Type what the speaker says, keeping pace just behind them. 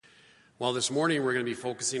Well, this morning we're going to be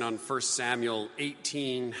focusing on 1 Samuel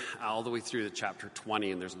 18 all the way through to chapter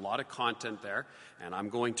 20, and there's a lot of content there, and I'm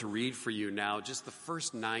going to read for you now just the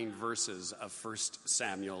first 9 verses of 1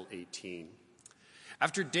 Samuel 18.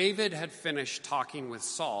 After David had finished talking with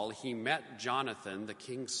Saul, he met Jonathan, the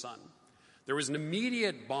king's son. There was an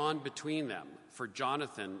immediate bond between them, for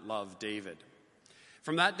Jonathan loved David.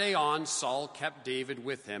 From that day on, Saul kept David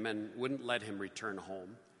with him and wouldn't let him return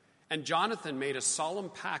home. And Jonathan made a solemn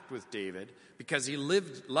pact with David because he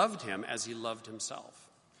loved him as he loved himself.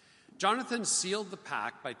 Jonathan sealed the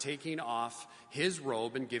pact by taking off his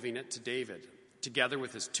robe and giving it to David, together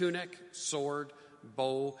with his tunic, sword,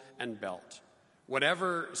 bow, and belt.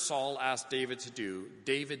 Whatever Saul asked David to do,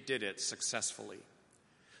 David did it successfully.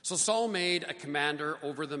 So Saul made him a commander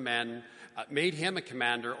over the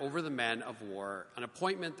men of war, an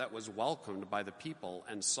appointment that was welcomed by the people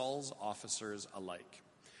and Saul's officers alike.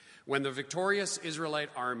 When the victorious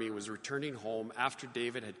Israelite army was returning home after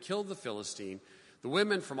David had killed the Philistine, the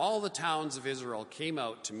women from all the towns of Israel came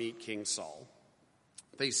out to meet King Saul.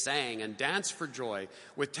 They sang and danced for joy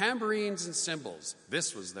with tambourines and cymbals.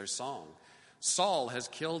 This was their song. Saul has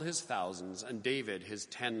killed his thousands and David his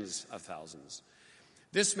tens of thousands.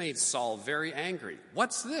 This made Saul very angry.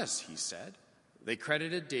 "What's this?" he said. "They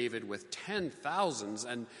credited David with 10,000s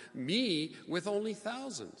and me with only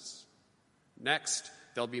thousands. Next,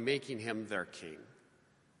 they'll be making him their king."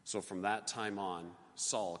 So from that time on,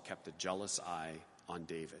 Saul kept a jealous eye on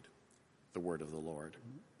David. The word of the Lord.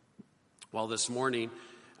 Well, this morning,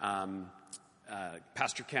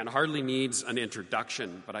 Pastor Ken hardly needs an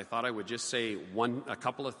introduction, but I thought I would just say a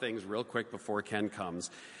couple of things real quick before Ken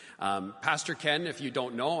comes. Pastor Ken, if you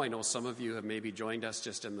don't know, I know some of you have maybe joined us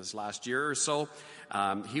just in this last year or so.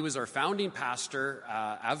 He was our founding pastor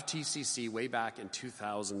of TCC way back in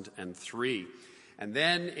 2003. And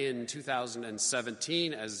then in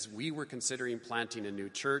 2017, as we were considering planting a new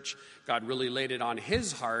church, God really laid it on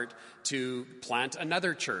his heart to plant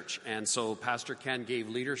another church. And so Pastor Ken gave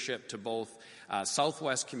leadership to both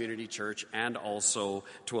Southwest Community Church and also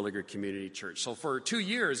Terwillegar Community Church. So for 2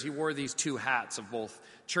 years, he wore these 2 hats of both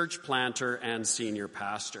church planter and senior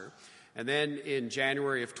pastor. And then in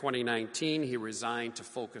January of 2019, he resigned to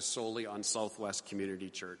focus solely on Southwest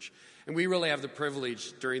Community Church. And we really have the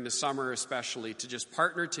privilege during the summer especially to just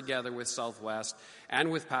partner together with Southwest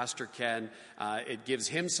and with Pastor Ken. It gives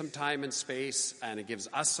him some time and space, and it gives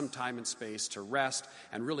us some time and space to rest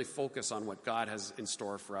and really focus on what God has in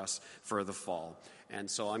store for us for the fall. And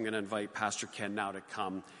so I'm going to invite Pastor Ken now to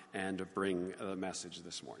come and to bring the message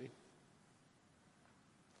this morning.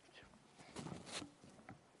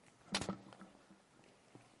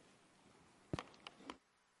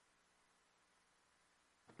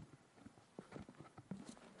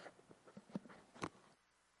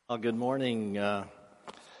 Well, good morning.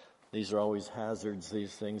 These are always hazards,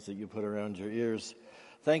 these things that you put around your ears.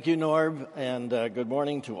 Thank you, Norb, and good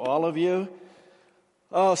morning to all of you.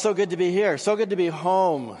 Oh, so good to be here. So good to be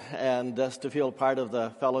home and just to feel part of the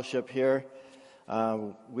fellowship here.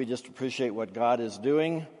 We just appreciate what God is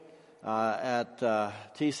doing at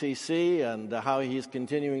TCC and how He's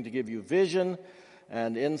continuing to give you vision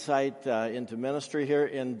and insight into ministry here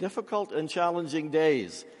in difficult and challenging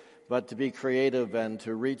days, but to be creative and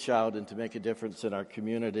to reach out and to make a difference in our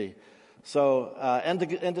community. So, and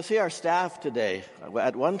to see our staff today.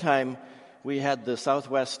 At one time, we had the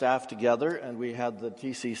Southwest staff together, and we had the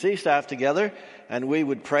TCC staff together, and we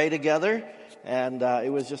would pray together, and it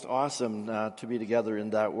was just awesome to be together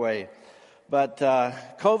in that way. But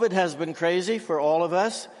COVID has been crazy for all of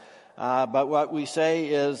us, but what we say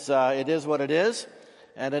is it is what it is.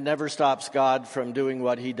 And it never stops God from doing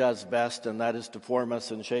what He does best, and that is to form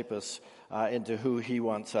us and shape us into who He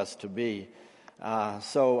wants us to be.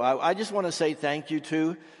 So I just want to say thank you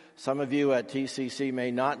to some of you at TCC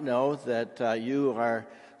may not know that you are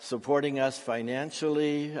supporting us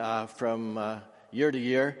financially from year to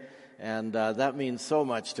year, and that means so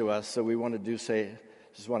much to us. So we want to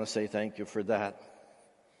just want to say thank you for that.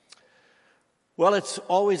 Well, it's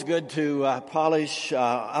always good to polish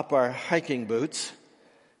up our hiking boots.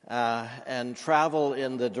 And travel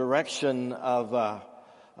in the direction of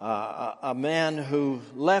a man who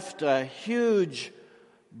left a huge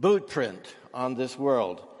boot print on this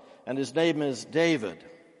world. And his name is David.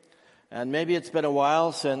 And maybe it's been a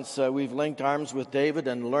while since we've linked arms with David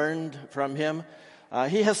and learned from him.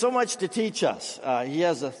 He has so much to teach us. He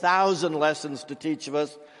has 1,000 lessons to teach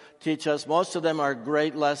us. Most of them are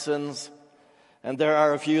great lessons. And there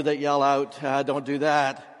are a few that yell out, don't do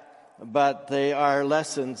that. But they are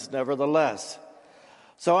lessons nevertheless.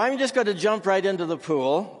 So I'm just going to jump right into the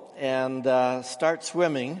pool and start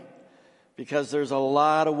swimming because there's a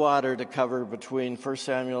lot of water to cover between 1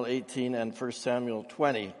 Samuel 18 and 1 Samuel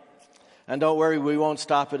 20. And don't worry, we won't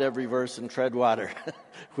stop at every verse and tread water.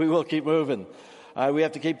 We will keep moving. We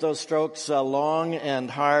have to keep those strokes long and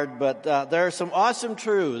hard, but there are some awesome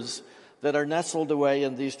truths that are nestled away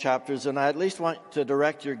in these chapters, and I at least want to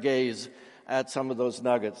direct your gaze at some of those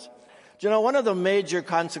nuggets. Do you know, one of the major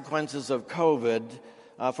consequences of COVID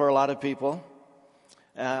for a lot of people,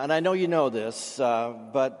 and I know you know this,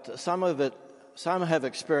 but some have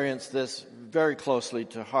experienced this very closely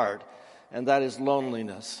to heart, and that is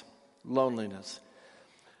loneliness. Loneliness.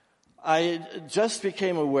 I just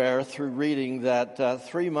became aware through reading that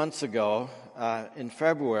 3 months ago, in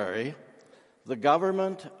February, the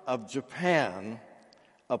government of Japan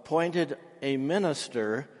appointed a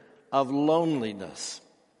minister of loneliness.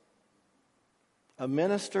 A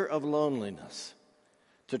minister of loneliness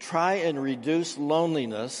to try and reduce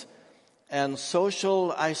loneliness and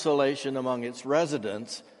social isolation among its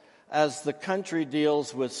residents as the country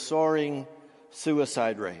deals with soaring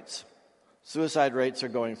suicide rates. Suicide rates are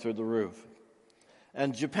going through the roof.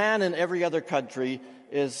 And Japan and every other country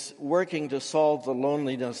is working to solve the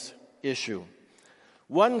loneliness issue.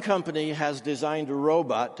 One company has designed a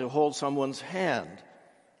robot to hold someone's hand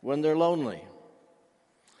when they're lonely.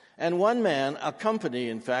 And one man, a company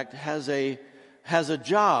in fact, has a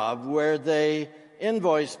job where they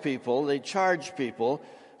invoice people, they charge people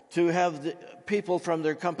to have the people from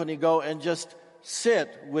their company go and just sit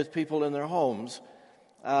with people in their homes.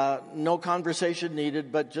 No conversation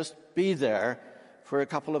needed, but just be there for a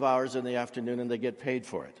couple of hours in the afternoon, and they get paid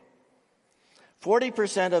for it.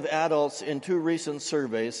 40% of adults in 2 recent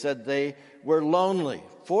surveys said they were lonely.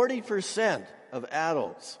 40% of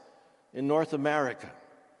adults in North America,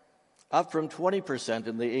 up from 20%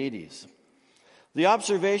 in the 80s. The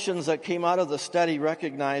observations that came out of the study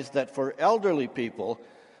recognized that for elderly people,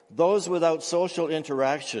 those without social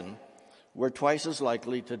interaction were twice as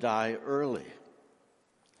likely to die early.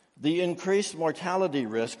 The increased mortality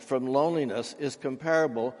risk from loneliness is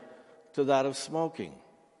comparable to that of smoking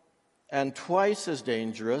and twice as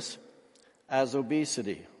dangerous as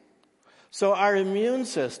obesity. So our immune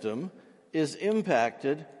system is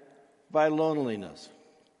impacted by loneliness.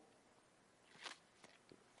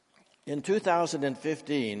 In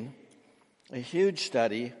 2015, a huge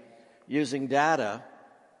study using data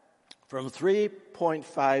from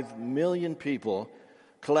 3.5 million people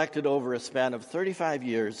collected over a span of 35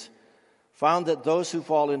 years found that those who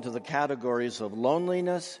fall into the categories of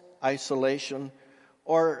loneliness, isolation,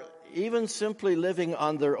 or even simply living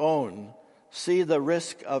on their own see the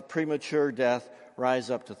risk of premature death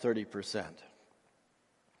rise up to 30%.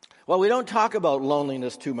 Well, we don't talk about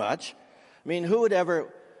loneliness too much. I mean, who would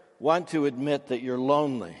ever want to admit that you're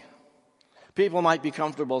lonely? People might be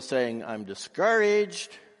comfortable saying, I'm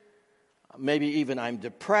discouraged, maybe even I'm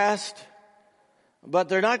depressed, but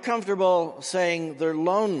they're not comfortable saying they're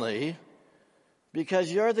lonely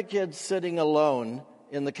because you're the kid sitting alone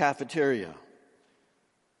in the cafeteria.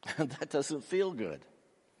 And that doesn't feel good.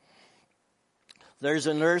 There's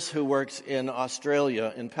a nurse who works in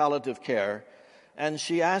Australia in palliative care, and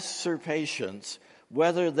she asks her patients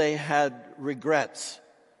whether they had regrets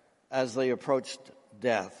as they approached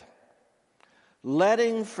death.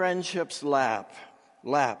 Letting friendships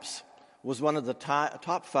lapse was one of the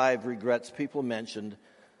top 5 regrets people mentioned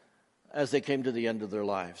as they came to the end of their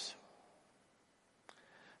lives.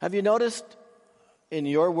 Have you noticed in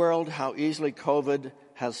your world how easily COVID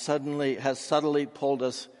has subtly pulled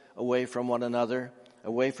us away from one another,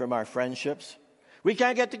 away from our friendships? We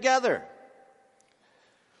can't get together.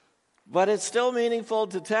 But it's still meaningful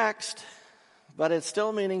to text. But it's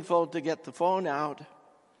still meaningful to get the phone out.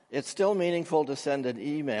 It's still meaningful to send an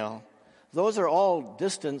email. Those are all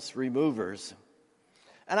distance removers.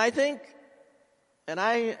 And I think, and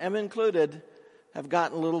I am included, have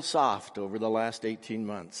gotten a little soft over the last 18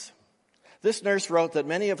 months. This nurse wrote that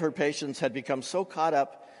many of her patients had become so caught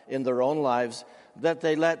up in their own lives that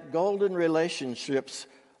they let golden relationships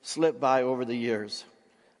slip by over the years.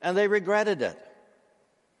 And they regretted it.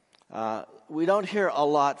 We don't hear a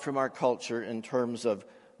lot from our culture in terms of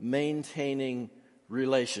maintaining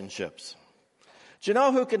relationships. Do you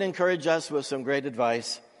know who can encourage us with some great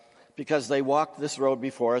advice? Because they walked this road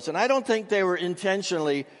before us. And I don't think they were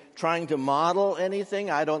intentionally trying to model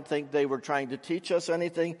anything. I don't think they were trying to teach us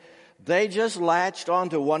anything. They just latched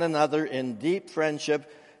onto one another in deep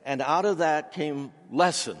friendship, and out of that came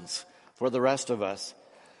lessons for the rest of us.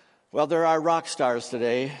 Well, there are rock stars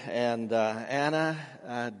today, and Anna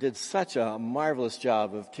did such a marvelous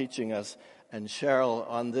job of teaching us, and Cheryl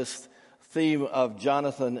on this theme of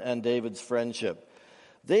Jonathan and David's friendship.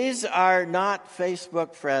 These are not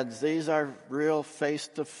Facebook friends. These are real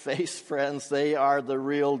face-to-face friends. They are the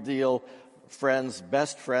real deal friends,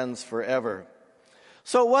 best friends forever.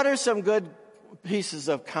 So what are some good pieces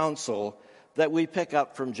of counsel that we pick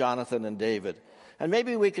up from Jonathan and David? And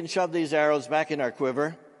maybe we can shove these arrows back in our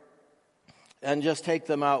quiver and just take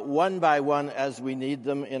them out one by one as we need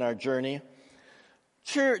them in our journey.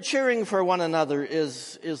 Cheering for one another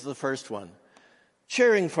is the first one.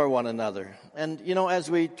 Cheering for one another. And, as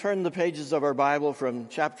we turn the pages of our Bible from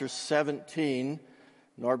chapter 17,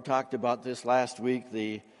 Norb talked about this last week,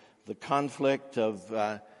 the conflict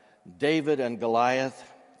of David and Goliath.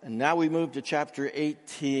 And now we move to chapter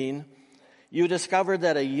 18. You discover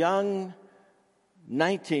that a young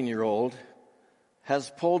 19-year-old has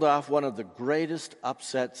pulled off one of the greatest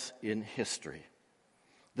upsets in history.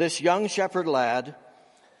 This young shepherd lad,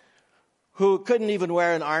 who couldn't even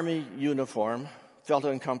wear an army uniform, felt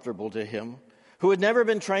uncomfortable to him, who had never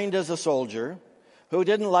been trained as a soldier, who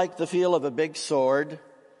didn't like the feel of a big sword.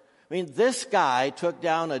 This guy took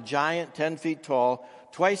down a giant 10 feet tall,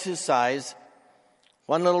 twice his size.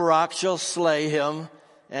 One little rock shall slay him,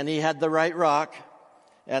 and he had the right rock.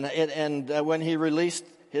 And when he released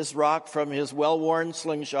his rock from his well-worn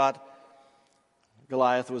slingshot,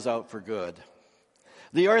 Goliath was out for good.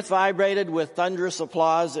 The earth vibrated with thunderous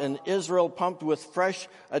applause, and Israel, pumped with fresh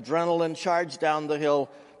adrenaline, charged down the hill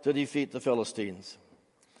to defeat the Philistines.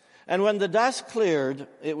 And when the dust cleared,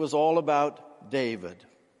 it was all about David.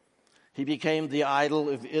 He became the idol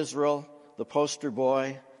of Israel, the poster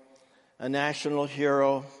boy, a national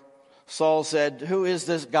hero. Saul said, "Who is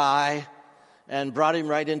this guy?" and brought him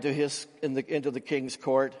right into the king's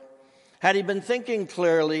court. Had he been thinking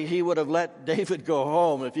clearly, he would have let David go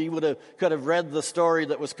home if he could have read the story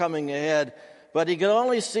that was coming ahead. But he could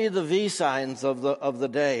only see the V signs of the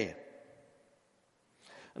day.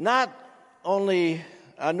 Nor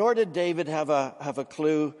did David have a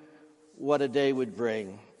clue what a day would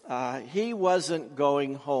bring. He wasn't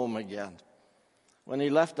going home again. When he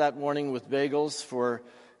left that morning with bagels for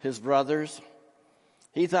his brothers,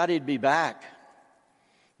 he thought he'd be back.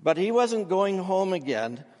 But he wasn't going home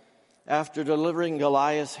again after delivering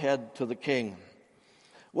Goliath's head to the king.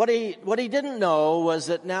 What he didn't know was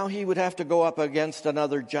that now he would have to go up against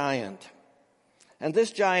another giant. And this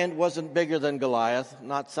giant wasn't bigger than Goliath,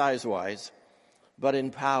 not size-wise, but in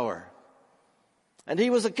power. And he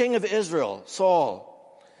was the king of Israel, Saul.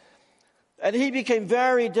 And he became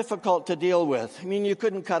very difficult to deal with. You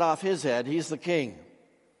couldn't cut off his head. He's the king.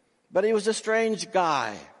 But he was a strange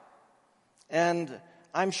guy. And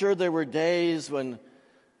I'm sure there were days when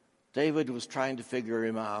David was trying to figure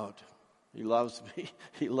him out. He loves me.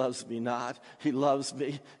 He loves me not. He loves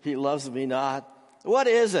me. He loves me not. What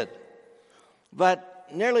is it? But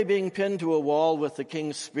nearly being pinned to a wall with the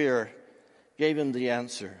king's spear gave him the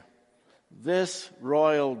answer. This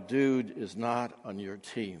royal dude is not on your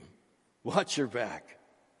team. Watch your back.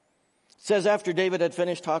 It says after David had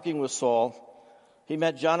finished talking with Saul, he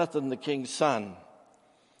met Jonathan, the king's son.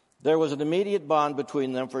 There was an immediate bond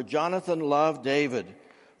between them, for Jonathan loved David.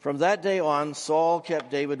 From that day on, Saul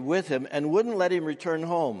kept David with him and wouldn't let him return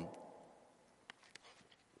home.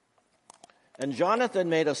 And Jonathan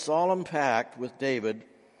made a solemn pact with David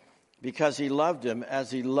because he loved him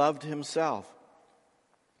as he loved himself.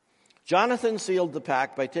 Jonathan sealed the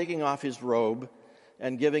pact by taking off his robe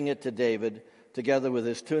and giving it to David, together with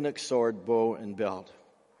his tunic, sword, bow, and belt.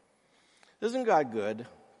 Isn't God good?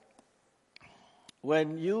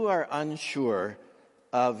 When you are unsure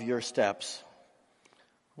of your steps,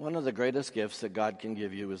 one of the greatest gifts that God can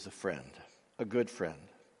give you is a friend, a good friend.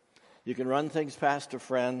 You can run things past a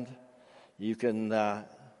friend. You can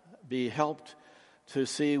be helped to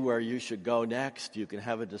see where you should go next. You can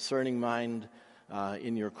have a discerning mind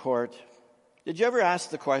in your court. Did you ever ask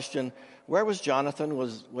the question, where was Jonathan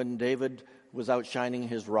when David was outshining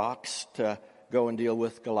his rocks to go and deal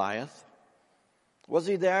with Goliath? Was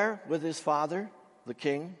he there with his father, the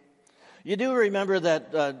king? You do remember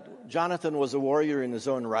that Jonathan was a warrior in his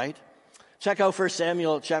own right. Check out 1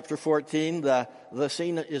 Samuel chapter 14. The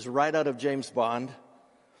scene is right out of James Bond,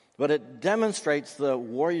 but it demonstrates the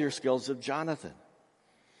warrior skills of Jonathan.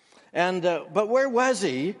 And but where was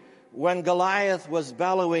he when Goliath was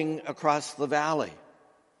bellowing across the valley?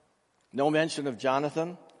 No mention of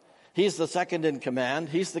Jonathan. He's the second in command.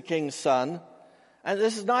 He's the king's son. And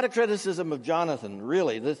this is not a criticism of Jonathan,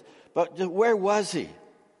 really. But where was he?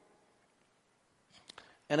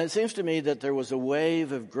 And it seems to me that there was a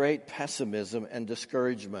wave of great pessimism and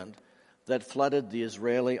discouragement that flooded the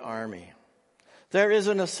Israeli army. There is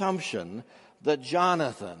an assumption that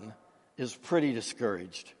Jonathan is pretty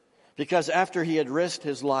discouraged because after he had risked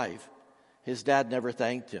his life, his dad never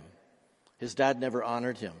thanked him. His dad never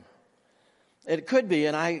honored him. It could be,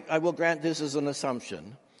 and I will grant this as an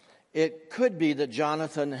assumption, it could be that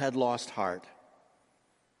Jonathan had lost heart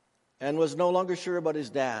and was no longer sure about his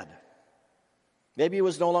dad. Maybe he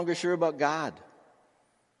was no longer sure about God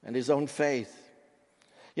and his own faith.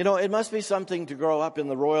 You know, it must be something to grow up in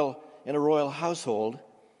a royal household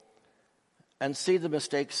and see the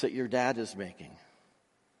mistakes that your dad is making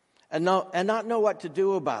and not know what to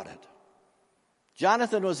do about it.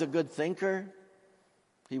 Jonathan was a good thinker.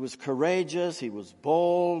 He was courageous. He was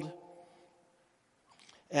bold.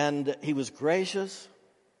 And he was gracious.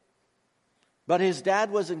 But his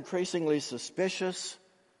dad was increasingly suspicious,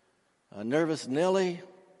 nervous Nilly,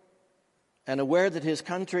 and aware that his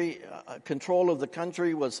control of the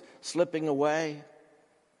country was slipping away.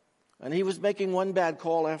 And he was making one bad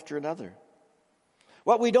call after another.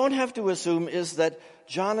 What we don't have to assume is that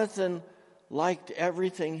Jonathan liked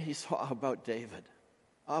everything he saw about David.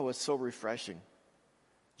 Oh, it was so refreshing.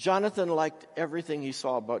 Jonathan liked everything he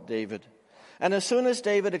saw about David. And as soon as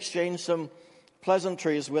David exchanged some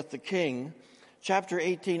pleasantries with the king, chapter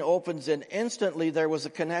 18 opens and instantly there was a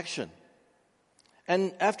connection.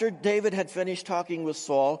 And after David had finished talking with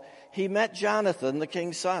Saul, he met Jonathan, the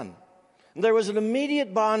king's son. And there was an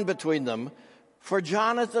immediate bond between them, for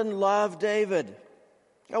Jonathan loved David.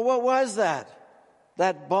 Now, what was that?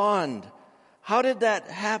 That bond. How did that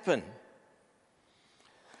happen?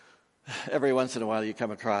 Every once in a while you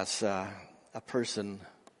come across a person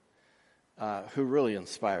who really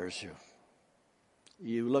inspires you.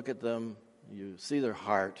 You look at them, you see their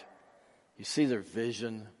heart, you see their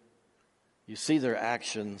vision, you see their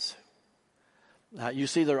actions, you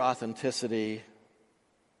see their authenticity,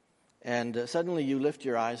 and suddenly you lift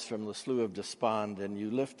your eyes from the slough of despond and you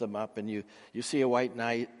lift them up and you see a white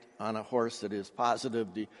knight on a horse that is positive,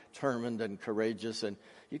 determined, and courageous, and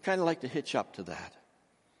you kind of like to hitch up to that.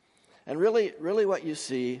 And really what you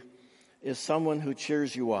see is someone who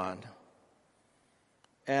cheers you on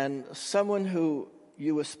and someone who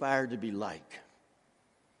you aspire to be like.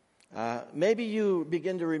 Maybe you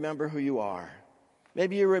begin to remember who you are.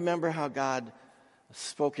 Maybe you remember how God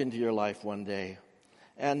spoke into your life one day.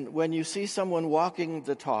 And when you see someone walking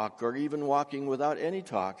the talk or even walking without any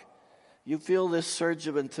talk, you feel this surge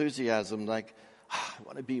of enthusiasm like, I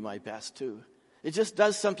want to be my best too. It just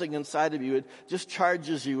does something inside of you. It just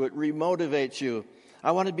charges you. It remotivates you.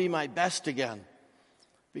 I want to be my best again.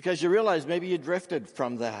 Because you realize maybe you drifted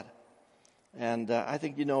from that. And I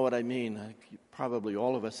think you know what I mean. Probably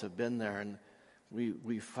all of us have been there. And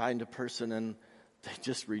we find a person and they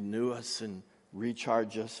just renew us and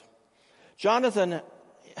recharge us. Jonathan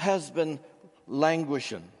has been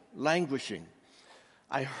languishing.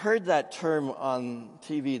 I heard that term on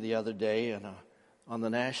TV the other day on the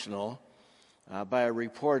National by a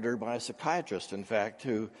reporter, by a psychiatrist, in fact,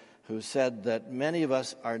 who said that many of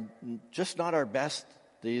us are just not our best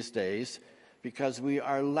these days because we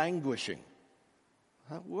are languishing.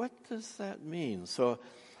 What does that mean? So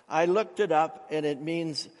I looked it up, and it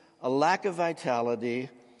means a lack of vitality,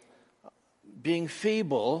 being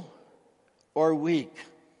feeble or weak.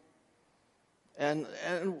 And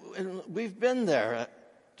we've been there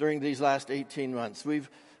during these last 18 months. We've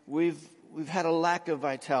had a lack of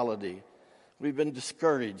vitality. We've been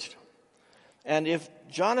discouraged. And if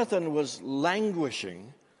Jonathan was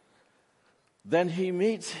languishing, then he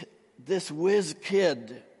meets this whiz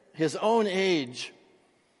kid, his own age,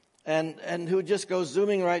 and who just goes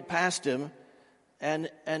zooming right past him, and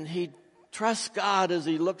he trusts God as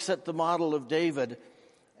he looks at the model of David,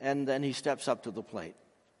 and then he steps up to the plate.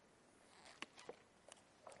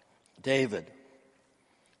 David,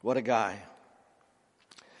 what a guy.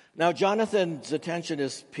 Now Jonathan's attention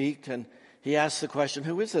is piqued, and he asks the question,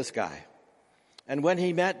 who is this guy? And when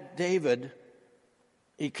he met David,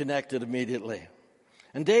 he connected immediately.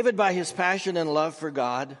 And David, by his passion and love for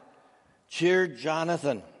God, cheered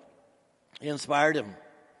Jonathan. He inspired him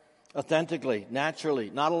authentically, naturally,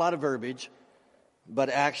 not a lot of verbiage, but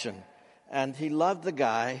action. And he loved the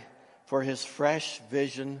guy for his fresh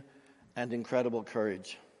vision and incredible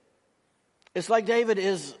courage. It's like David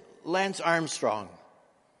is Lance Armstrong,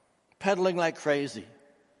 pedaling like crazy.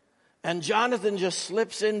 And Jonathan just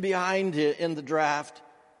slips in behind in the draft,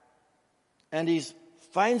 and he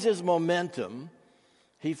finds his momentum.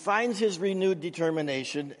 He finds his renewed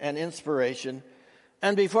determination and inspiration.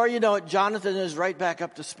 And before you know it, Jonathan is right back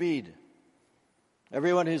up to speed.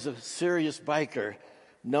 Everyone who's a serious biker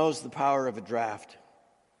knows the power of a draft.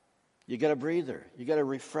 You get a breather. You get a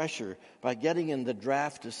refresher by getting in the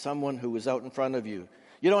draft to someone who is out in front of you.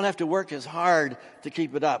 You don't have to work as hard to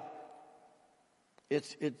keep it up.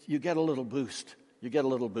 You get a little boost You get a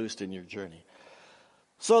little boost in your journey.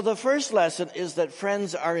 So the first lesson is that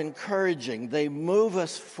friends are encouraging. They move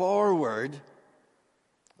us forward.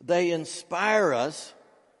 They inspire us.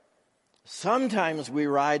 Sometimes we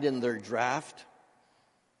ride in their draft.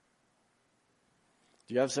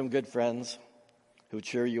 Do you have some good friends who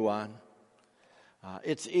cheer you on?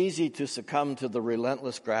 It's easy to succumb to the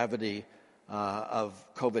relentless gravity of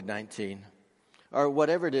COVID-19. Or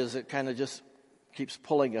whatever it is, it kind of just keeps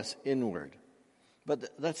pulling us inward.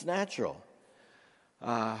 But that's natural.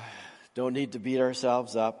 Don't need to beat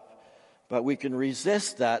ourselves up. But we can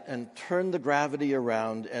resist that and turn the gravity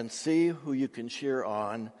around and see who you can cheer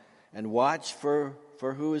on and watch for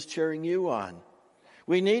who is cheering you on.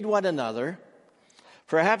 We need one another.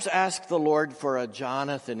 Perhaps ask the Lord for a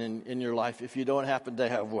Jonathan in your life if you don't happen to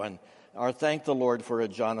have one. Or thank the Lord for a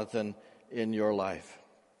Jonathan in your life.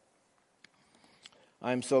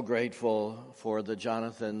 I'm so grateful for the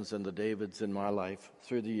Jonathans and the Davids in my life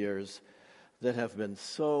through the years that have been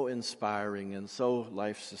so inspiring and so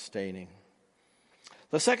life-sustaining.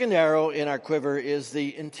 The second arrow in our quiver is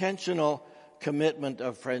the intentional commitment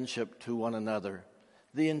of friendship to one another.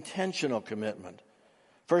 The intentional commitment.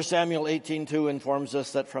 1 Samuel 18:2 informs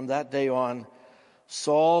us that from that day on,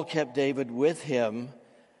 Saul kept David with him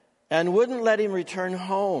and wouldn't let him return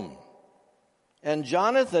home. And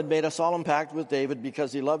Jonathan made a solemn pact with David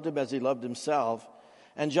because he loved him as he loved himself.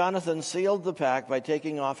 And Jonathan sealed the pact by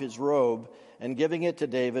taking off his robe and giving it to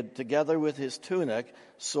David together with his tunic,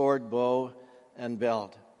 sword, bow, and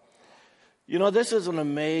belt. You know, this is an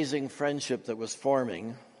amazing friendship that was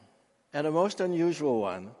forming and a most unusual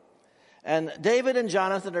one. And David and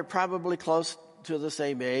Jonathan are probably close to the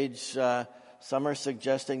same age. Some are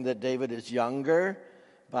suggesting that David is younger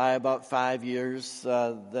by about 5 years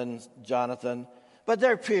than Jonathan. But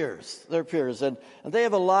they're peers. They're peers. And they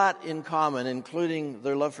have a lot in common, including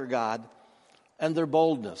their love for God and their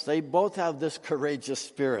boldness. They both have this courageous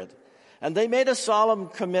spirit. And they made a solemn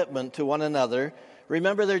commitment to one another.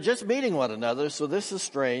 Remember, they're just meeting one another, so this is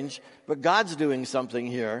strange. But God's doing something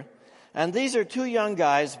here. And these are two young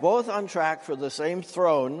guys, both on track for the same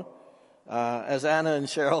throne, as Anna and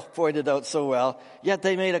Cheryl pointed out so well. Yet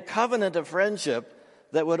they made a covenant of friendship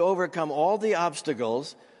that would overcome all the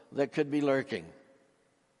obstacles that could be lurking.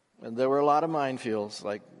 And there were a lot of minefields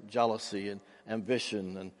like jealousy and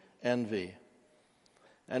ambition and envy.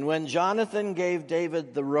 And when Jonathan gave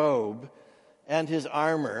David the robe and his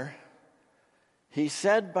armor, he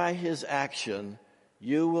said by his action,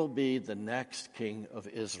 "You will be the next king of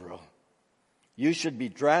Israel. You should be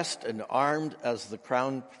dressed and armed as the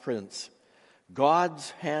crown prince.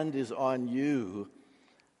 God's hand is on you,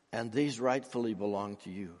 and these rightfully belong to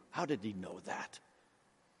you." How did he know that?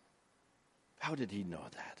 How did he know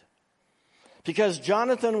that? Because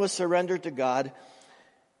Jonathan was surrendered to God,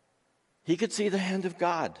 he could see the hand of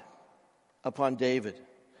God upon David.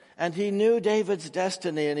 And he knew David's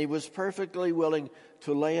destiny, and he was perfectly willing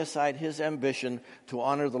to lay aside his ambition to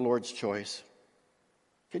honor the Lord's choice.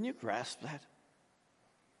 Can you grasp that?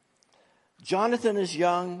 Jonathan is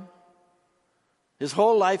young. His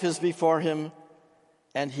whole life is before him.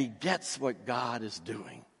 And he gets what God is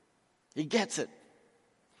doing. He gets it.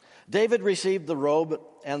 David received the robe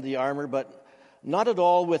and the armor, but not at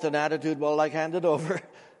all with an attitude, well, like, hand it over,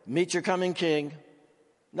 meet your coming king.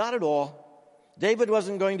 Not at all. David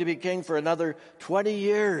wasn't going to be king for another 20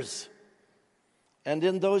 years. And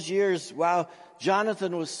in those years, wow,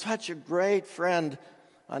 Jonathan was such a great friend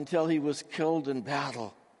until he was killed in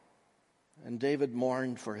battle. And David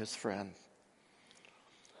mourned for his friend.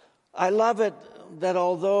 I love it that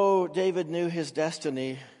although David knew his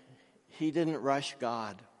destiny, he didn't rush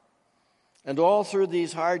God. And all through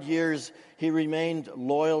these hard years, he remained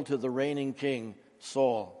loyal to the reigning king,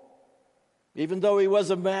 Saul, even though he was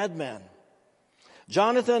a madman.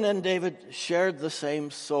 Jonathan and David shared the same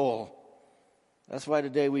soul. That's why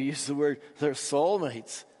today we use the word, they're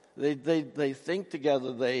soulmates. They think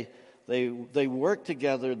together, they work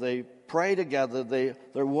together, they pray together,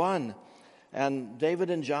 they're one. And David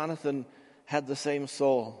and Jonathan had the same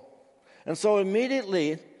soul. And so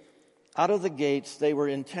immediately, out of the gates, they were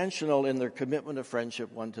intentional in their commitment of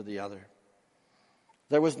friendship one to the other.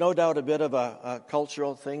 There was no doubt a bit of a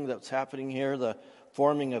cultural thing that's happening here, the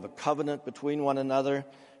forming of a covenant between one another.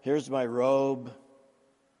 Here's my robe.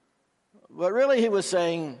 But really he was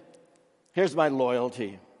saying, here's my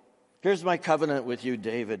loyalty. Here's my covenant with you,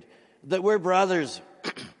 David, that we're brothers.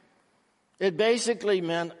 It basically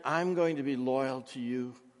meant, I'm going to be loyal to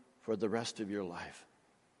you for the rest of your life.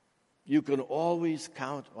 You can always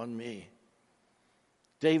count on me.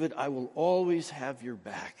 David, I will always have your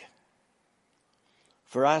back.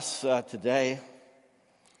 For us today,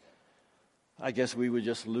 I guess we would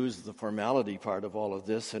just lose the formality part of all of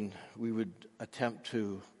this, and we would attempt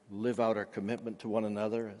to live out our commitment to one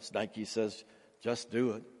another. As Nike says, just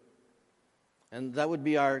do it. And that would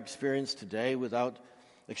be our experience today without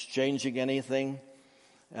exchanging anything.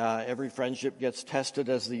 Every friendship gets tested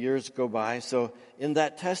as the years go by. So in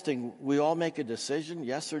that testing, we all make a decision,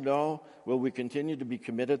 yes or no. Will we continue to be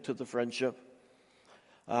committed to the friendship?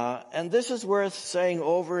 And this is worth saying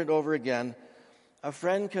over and over again. A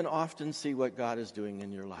friend can often see what God is doing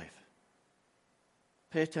in your life.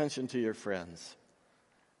 Pay attention to your friends.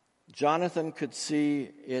 Jonathan could see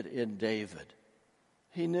it in David.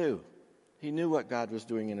 He knew what God was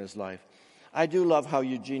doing in his life. I do love how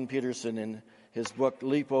Eugene Peterson, in his book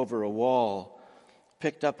Leap Over a Wall,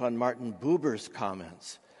 picked up on Martin Buber's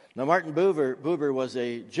comments. Now, Martin Buber was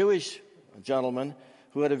a Jewish gentleman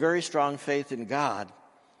who had a very strong faith in God.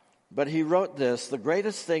 But he wrote this: the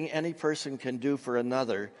greatest thing any person can do for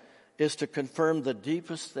another is to confirm the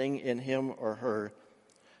deepest thing in him or her,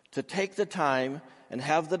 to take the time and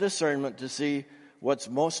have the discernment to see what's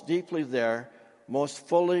most deeply there, most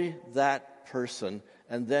fully that person,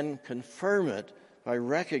 and then confirm it by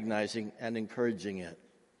recognizing and encouraging it.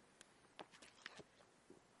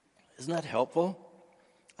 Isn't that helpful?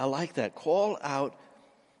 I like that. Call out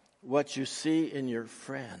what you see in your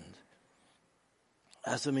friend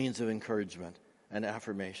as a means of encouragement and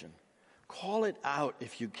affirmation. Call it out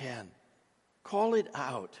if you can. Call it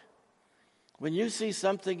out. When you see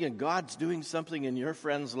something and God's doing something in your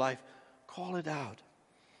friend's life, call it out.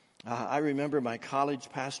 I remember my college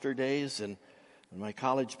pastor days and my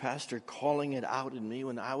college pastor calling it out in me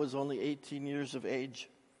when I was only 18 years of age.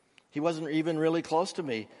 He wasn't even really close to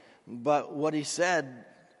me, but what he said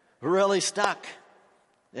really stuck.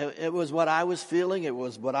 It was what I was feeling. It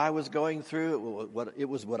was what I was going through. It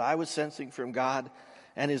was what I was sensing from God.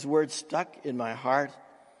 And his words stuck in my heart.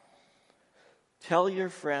 Tell your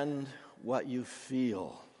friend what you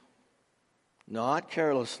feel. Not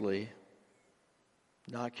carelessly,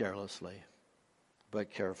 but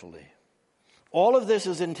carefully. All of this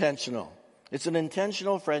is intentional. It's an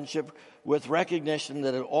intentional friendship with recognition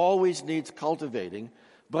that it always needs cultivating,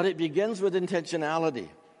 but it begins with intentionality.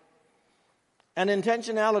 And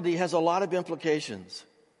intentionality has a lot of implications.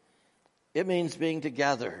 It means being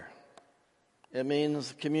together. It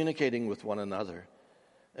means communicating with one another.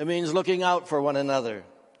 It means looking out for one another.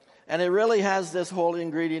 And it really has this whole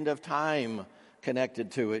ingredient of time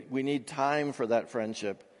connected to it. We need time for that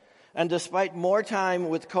friendship. And despite more time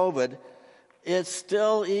with COVID, it's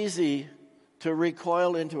still easy to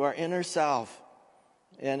recoil into our inner self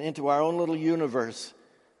and into our own little universe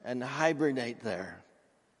and hibernate there.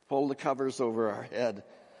 Pull the covers over our head.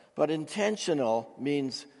 But intentional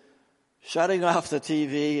means shutting off the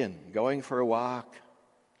TV and going for a walk.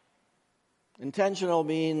 Intentional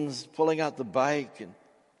means pulling out the bike and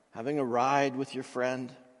having a ride with your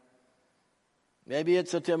friend. Maybe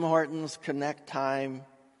it's a Tim Hortons Connect time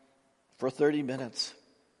for 30 minutes.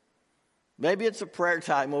 Maybe it's a prayer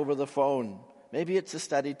time over the phone. Maybe it's a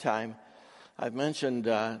study time. I've mentioned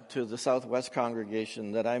to the Southwest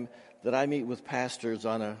congregation that I meet with pastors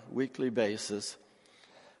on a weekly basis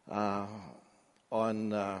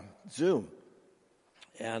on Zoom.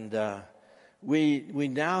 And we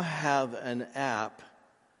now have an app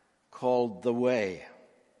called The Way.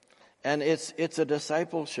 And it's a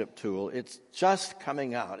discipleship tool. It's just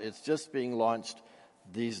coming out. It's just being launched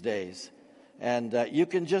these days. And you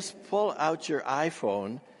can just pull out your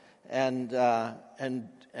iPhone and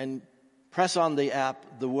press on the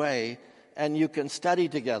app The Way, and you can study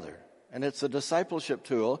together. And it's a discipleship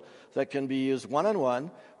tool that can be used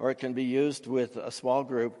one-on-one, or it can be used with a small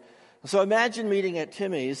group. So imagine meeting at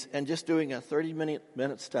Timmy's and just doing a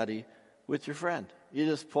 30-minute study with your friend. You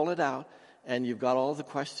just pull it out, and you've got all the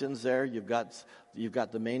questions there. You've got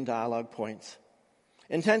the main dialogue points.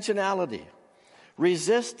 Intentionality.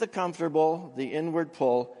 Resist the comfortable, the inward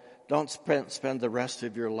pull. Don't spend the rest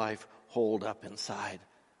of your life holed up inside.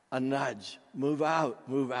 A nudge. Move out.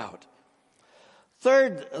 Move out.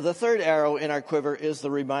 The third arrow in our quiver is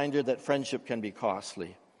the reminder that friendship can be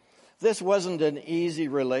costly. This wasn't an easy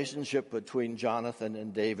relationship between Jonathan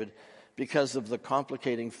and David because of the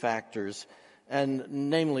complicating factors, and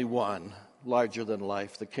namely one, larger than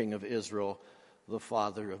life, the king of Israel, the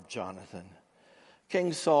father of Jonathan.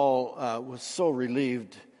 King Saul was so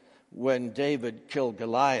relieved when David killed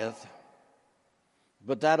Goliath,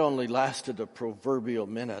 but that only lasted a proverbial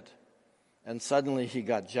minute, and suddenly he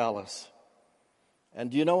got jealous. And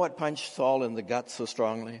do you know what punched Saul in the gut so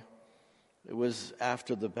strongly? It was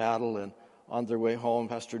after the battle, and on their way home,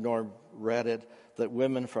 Pastor Norm read it, that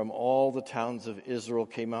women from all the towns of Israel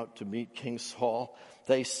came out to meet King Saul.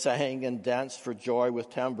 They sang and danced for joy with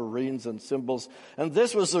tambourines and cymbals. And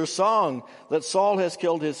this was their song, that Saul has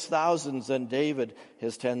killed his thousands and David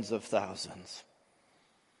his tens of thousands.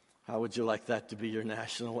 How would you like that to be your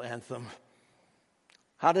national anthem?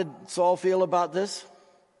 How did Saul feel about this?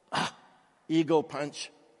 Ego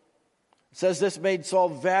punch. It says this made Saul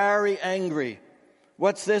very angry.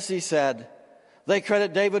 What's this, he said? They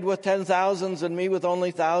credit David with 10,000s and me with only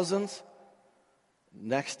thousands.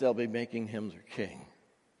 Next, they'll be making him their king.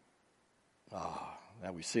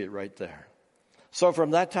 Now we see it right there. So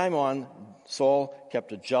from that time on, Saul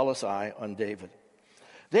kept a jealous eye on David.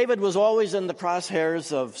 David was always in the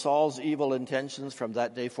crosshairs of Saul's evil intentions from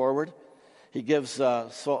that day forward. He gives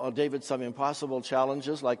David some impossible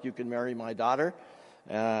challenges, like you can marry my daughter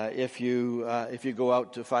if you go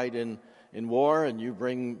out to fight in war and you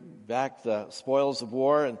bring back the spoils of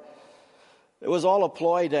war. And it was all a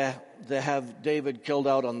ploy to have David killed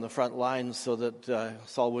out on the front lines so that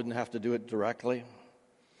Saul wouldn't have to do it directly.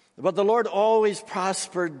 But the Lord always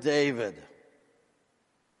prospered David.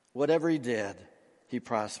 Whatever he did, he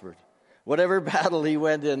prospered. Whatever battle he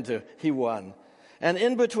went into, he won. And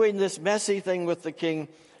in between this messy thing with the king,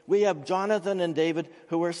 we have Jonathan and David,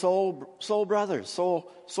 who were soul brothers,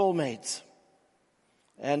 soulmates.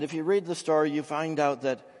 And if you read the story, you find out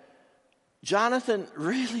that Jonathan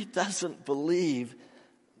really doesn't believe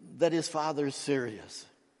that his father's serious.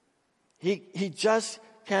 He just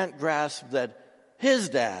can't grasp that his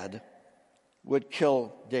dad would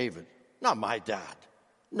kill David. Not my dad.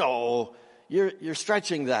 No, you're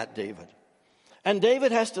stretching that, David. And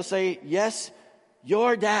David has to say, yes,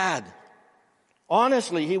 your dad.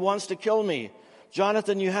 Honestly, he wants to kill me.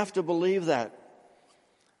 Jonathan, you have to believe that.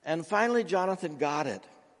 And finally, Jonathan got it.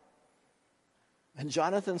 And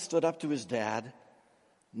Jonathan stood up to his dad.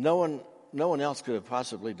 No one else could have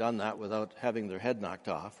possibly done that without having their head knocked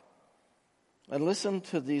off. And listen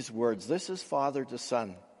to these words. This is father to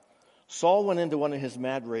son. Saul went into one of his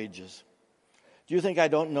mad rages. Do you think I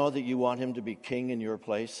don't know that you want him to be king in your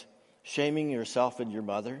place, shaming yourself and your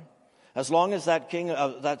mother? As long as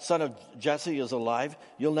that son of Jesse is alive,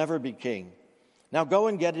 you'll never be king. Now go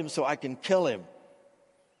and get him so I can kill him.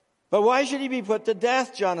 But why should he be put to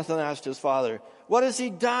death? Jonathan asked his father. What has he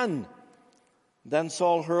done? Then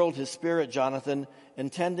Saul hurled his spear at Jonathan,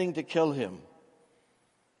 intending to kill him.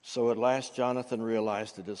 So at last Jonathan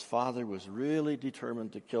realized that his father was really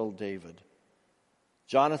determined to kill David.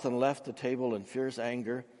 Jonathan left the table in fierce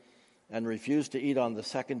anger and refused to eat on the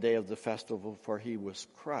second day of the festival, for he was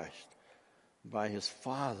crushed by his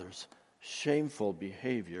father's shameful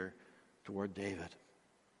behavior toward David.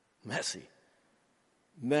 Messy.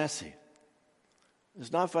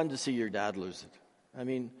 It's not fun to see your dad lose it. I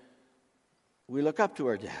mean, we look up to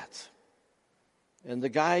our dads. And the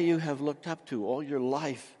guy you have looked up to all your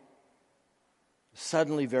life is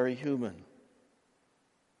suddenly very human.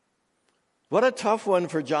 What a tough one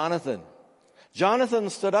for Jonathan.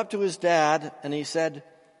 Jonathan stood up to his dad and he said,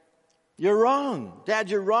 "You're wrong.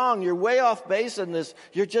 Dad, you're wrong. You're way off base in this.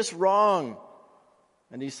 You're just wrong."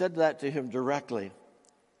 And he said that to him directly.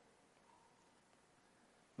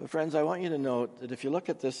 But friends, I want you to note that if you look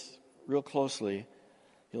at this real closely,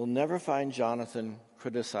 you'll never find Jonathan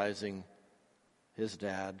criticizing his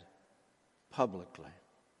dad publicly.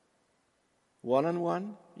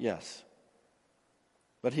 One-on-one, yes.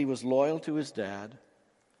 But he was loyal to his dad,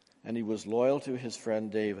 and he was loyal to his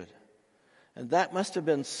friend David. And that must have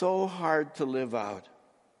been so hard to live out.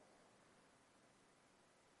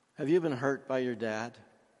 Have you been hurt by your dad?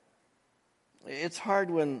 It's hard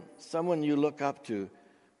when someone you look up to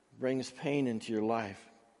brings pain into your life.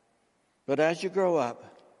 But as you grow up,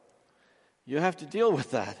 you have to deal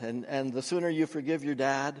with that. And the sooner you forgive your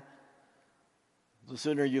dad, the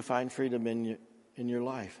sooner you find freedom in your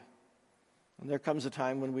life. And there comes a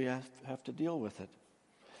time when we have to deal with it.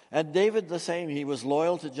 And David the same. He was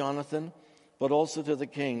loyal to Jonathan, but also to the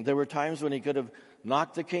king. There were times when he could have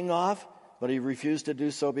knocked the king off, but he refused to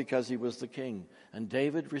do so because he was the king. And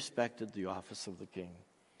David respected the office of the king.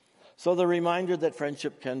 So the reminder that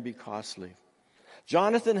friendship can be costly.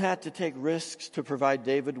 Jonathan had to take risks to provide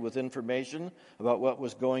David with information about what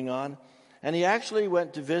was going on. And he actually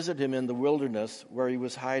went to visit him in the wilderness where he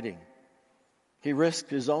was hiding. He risked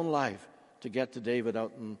his own life to get to David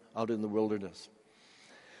out in the wilderness.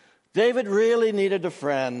 David really needed a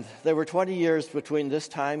friend. There were 20 years between this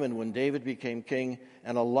time and when David became king,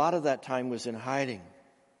 and a lot of that time was in hiding.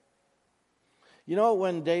 You know,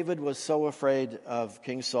 when David was so afraid of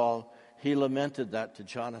King Saul, he lamented that to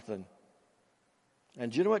Jonathan.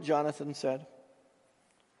 And do you know what Jonathan said?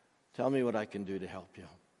 Tell me what I can do to help you.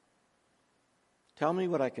 Tell me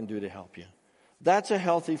what I can do to help you. That's a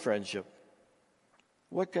healthy friendship.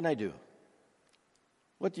 What can I do?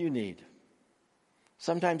 What do you need?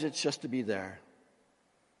 Sometimes it's just to be there.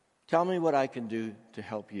 Tell me what I can do to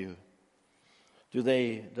help you.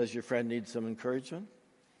 Does your friend need some encouragement?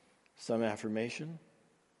 Some affirmation?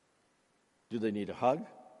 Do they need a hug?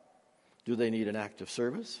 Do they need an act of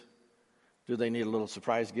service? Do they need a little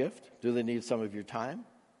surprise gift? Do they need some of your time?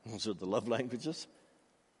 Those are the love languages.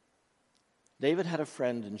 David had a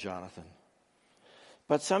friend in Jonathan.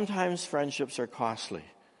 But sometimes friendships are costly,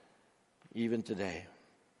 even today.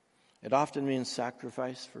 It often means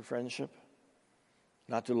sacrifice for friendship.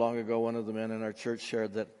 Not too long ago, one of the men in our church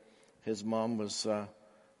shared that his mom was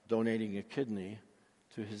donating a kidney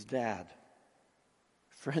to his dad.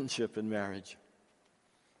 Friendship in marriage.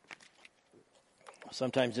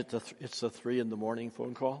 Sometimes it's a 3 a.m.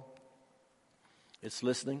 phone call. It's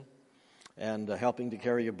listening and helping to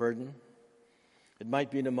carry a burden. It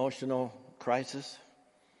might be an emotional crisis.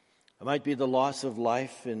 It might be the loss of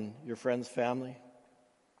life in your friend's family.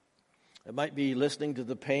 It might be listening to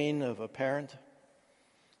the pain of a parent.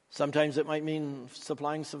 Sometimes it might mean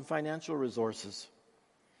supplying some financial resources.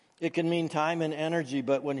 It can mean time and energy,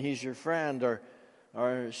 but when he's your friend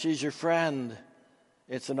or she's your friend,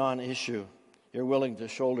 it's a non-issue. You're willing to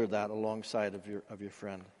shoulder that alongside of your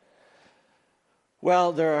friend.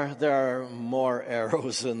 Well, there are more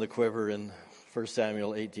arrows in the quiver in 1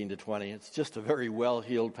 Samuel 18-20. It's just a very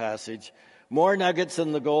well-heeled passage. More nuggets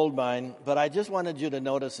in the gold mine, but I just wanted you to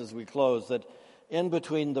notice as we close that in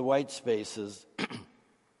between the white spaces,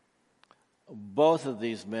 both of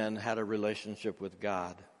these men had a relationship with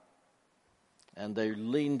God. And they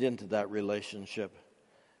leaned into that relationship.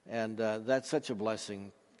 And that's such a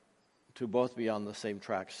blessing to both be on the same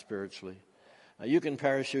track spiritually. You can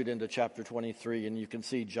parachute into chapter 23 and you can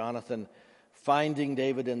see Jonathan finding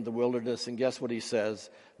David in the wilderness. And guess what he says?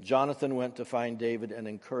 Jonathan went to find David and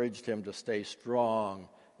encouraged him to stay strong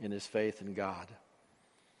in his faith in God.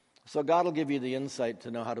 So God will give you the insight to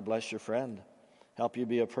know how to bless your friend. Help you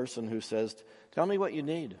be a person who says, tell me what you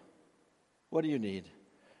need. What do you need?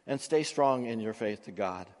 And stay strong in your faith to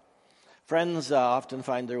God. Friends often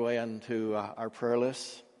find their way onto our prayer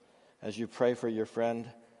lists. As you pray for your friend,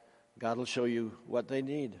 God will show you what they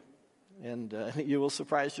need. And you will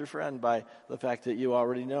surprise your friend by the fact that you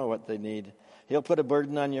already know what they need. He'll put a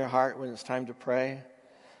burden on your heart when it's time to pray.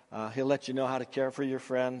 He'll let you know how to care for your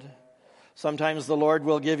friend. Sometimes the Lord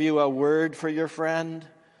will give you a word for your friend,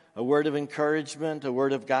 a word of encouragement, a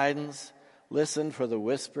word of guidance. Listen for the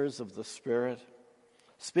whispers of the Spirit.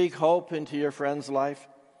 Speak hope into your friend's life.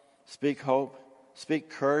 Speak hope. Speak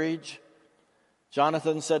courage.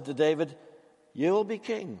 Jonathan said to David, you will be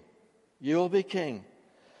king. You will be king.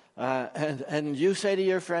 And you say to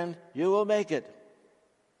your friend, you will make it.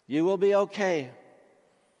 You will be okay.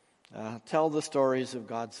 Tell the stories of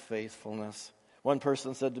God's faithfulness. One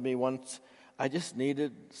person said to me once, I just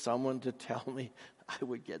needed someone to tell me I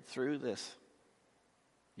would get through this.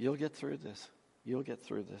 You'll get through this. You'll get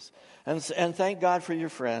through this. And thank God for your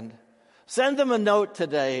friend. Send them a note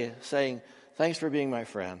today saying, thanks for being my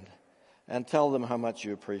friend. And tell them how much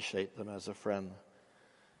you appreciate them as a friend.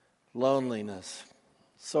 Loneliness,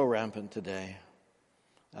 so rampant today.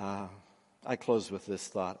 I close with this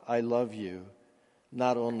thought. I love you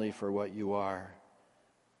not only for what you are,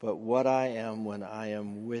 but what I am when I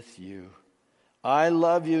am with you. I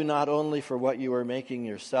love you not only for what you are making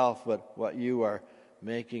yourself, but what you are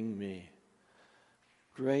making me.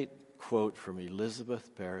 Great quote from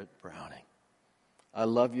Elizabeth Barrett Browning. I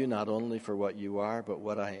love you not only for what you are, but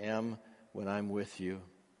what I am when I'm with you.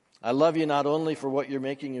 I love you not only for what you're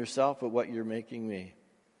making yourself, but what you're making me.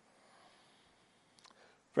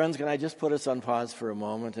 Friends, can I just put us on pause for a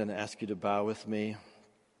moment and ask you to bow with me?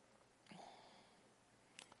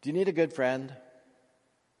 Do you need a good friend?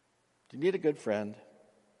 Do you need a good friend?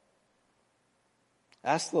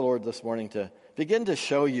 Ask the Lord this morning to begin to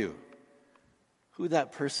show you who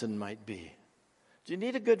that person might be. Do you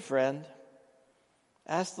need a good friend?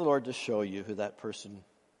 Ask the Lord to show you who that person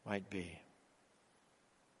might be.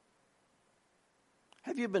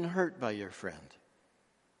 Have you been hurt by your friend?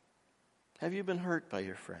 Have you been hurt by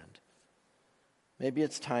your friend? Maybe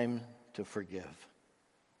it's time to forgive.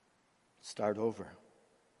 Start over.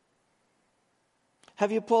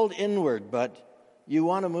 Have you pulled inward, but you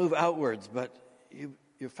want to move outwards, but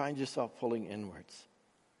you find yourself pulling inwards?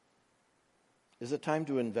 Is it time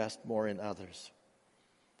to invest more in others?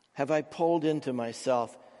 Have I pulled into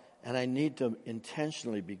myself and I need to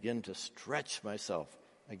intentionally begin to stretch myself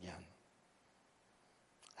again?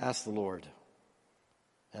 Ask the Lord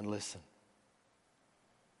and listen.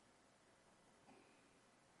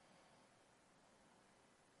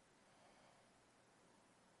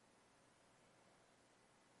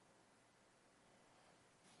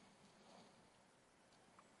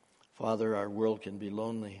 Father, our world can be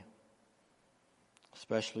lonely,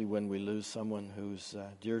 especially when we lose someone who's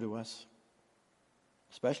dear to us,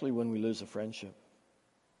 especially when we lose a friendship.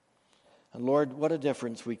 And Lord, what a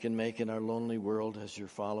difference we can make in our lonely world as your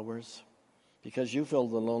followers, because you fill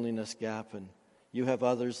the loneliness gap and you have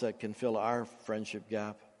others that can fill our friendship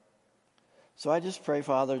gap. So I just pray,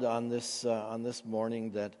 Father, on this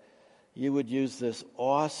morning that you would use this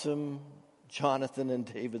awesome Jonathan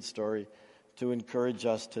and David story to encourage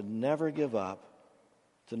us to never give up,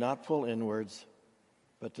 to not pull inwards,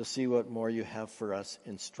 but to see what more you have for us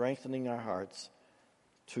in strengthening our hearts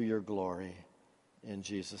to your glory. In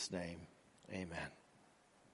Jesus' name, amen.